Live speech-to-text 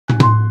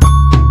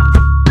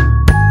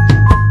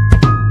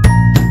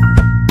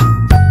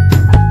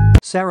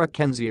Sarah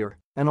Kendzior,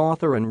 an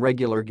author and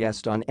regular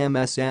guest on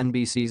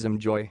MSNBC's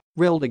Enjoy,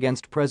 railed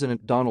against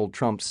President Donald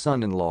Trump's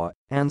son-in-law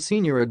and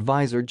senior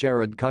advisor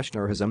Jared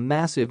Kushner as a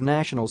massive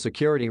national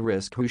security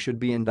risk who should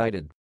be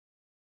indicted.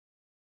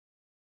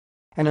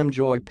 An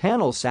Enjoy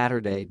panel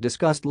Saturday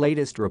discussed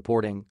latest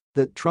reporting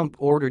that Trump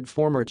ordered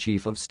former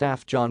Chief of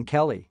Staff John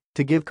Kelly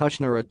to give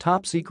Kushner a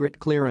top-secret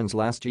clearance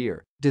last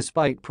year,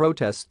 despite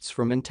protests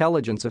from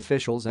intelligence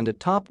officials and a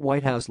top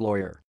White House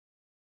lawyer.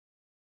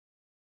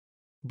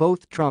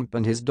 Both Trump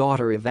and his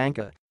daughter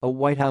Ivanka, a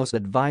White House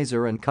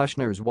advisor and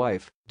Kushner's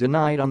wife,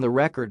 denied on the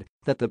record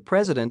that the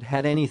president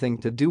had anything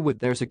to do with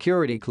their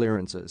security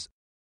clearances.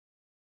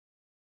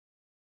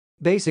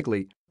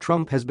 Basically,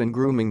 Trump has been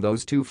grooming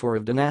those two for a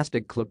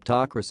dynastic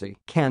kleptocracy,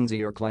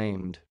 Kendzior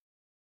claimed.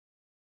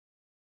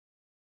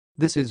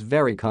 This is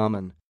very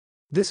common.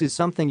 This is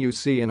something you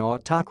see in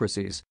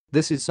autocracies,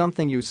 this is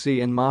something you see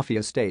in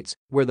mafia states,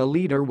 where the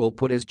leader will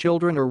put his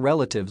children or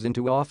relatives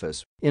into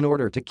office in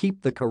order to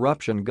keep the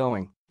corruption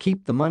going,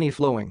 keep the money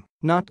flowing,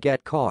 not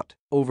get caught,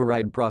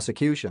 override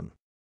prosecution.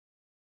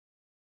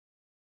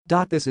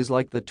 This is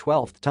like the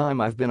 12th time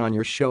I've been on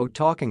your show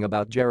talking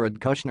about Jared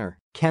Kushner,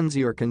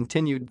 Kendzior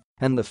continued,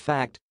 and the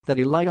fact that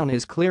he lied on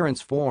his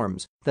clearance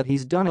forms, that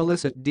he's done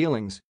illicit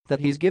dealings,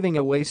 that he's giving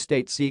away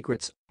state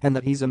secrets, and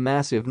that he's a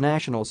massive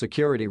national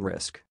security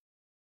risk.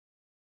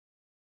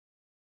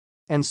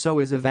 And so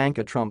is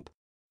Ivanka Trump.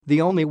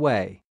 The only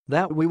way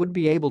that we would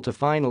be able to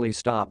finally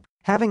stop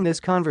having this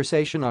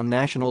conversation on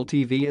national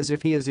TV is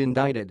if he is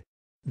indicted.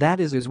 That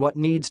is what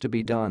needs to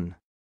be done.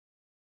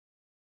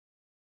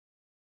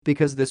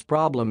 Because this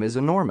problem is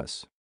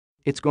enormous.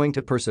 It's going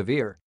to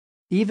persevere.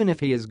 Even if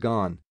he is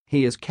gone,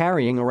 he is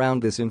carrying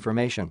around this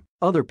information.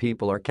 Other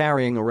people are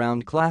carrying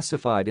around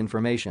classified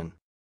information.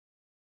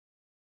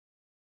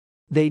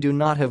 They do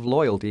not have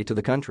loyalty to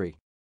the country.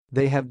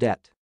 They have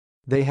debt.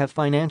 They have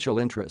financial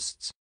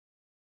interests.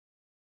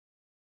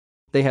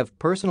 They have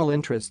personal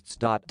interests.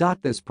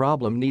 This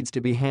problem needs to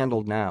be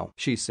handled now,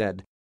 she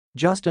said.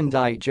 Just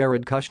indict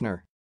Jared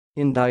Kushner.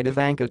 Indict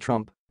Ivanka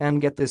Trump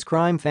and get this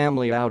crime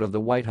family out of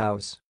the White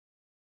House.